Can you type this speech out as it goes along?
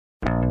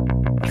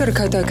Kia ora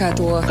koutou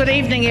katoa. Good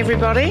evening,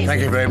 everybody.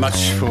 Thank you very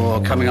much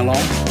for coming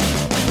along.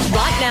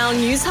 Right now,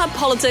 Newshub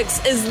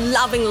Politics is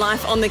loving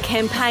life on the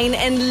campaign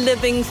and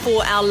living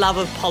for our love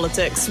of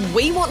politics.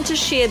 We want to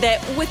share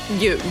that with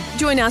you.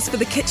 Join us for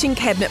the Kitchen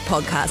Cabinet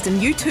podcast,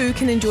 and you too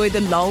can enjoy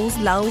the lols,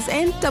 lulls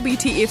and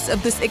WTFs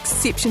of this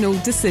exceptional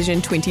Decision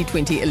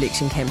 2020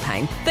 election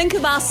campaign. Think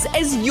of us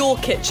as your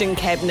kitchen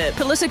cabinet.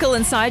 Political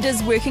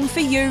insiders working for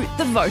you,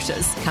 the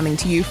voters, coming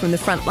to you from the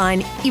front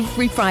line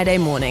every Friday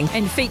morning.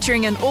 And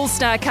featuring an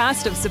all-star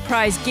cast of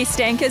surprise guest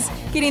anchors,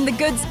 getting the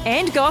goods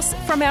and goss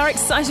from our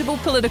excitable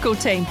political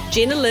team.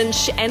 Jenna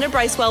Lynch, Anna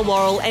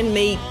Bracewell-Worrall and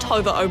me,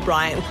 Tova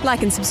O'Brien.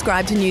 Like and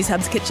subscribe to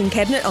Newshub's Kitchen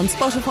Cabinet on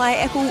Spotify,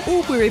 Apple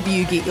or wherever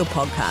you get your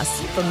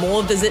podcasts. For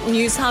more, visit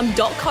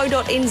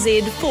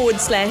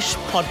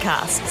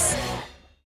newshub.co.nz/podcasts.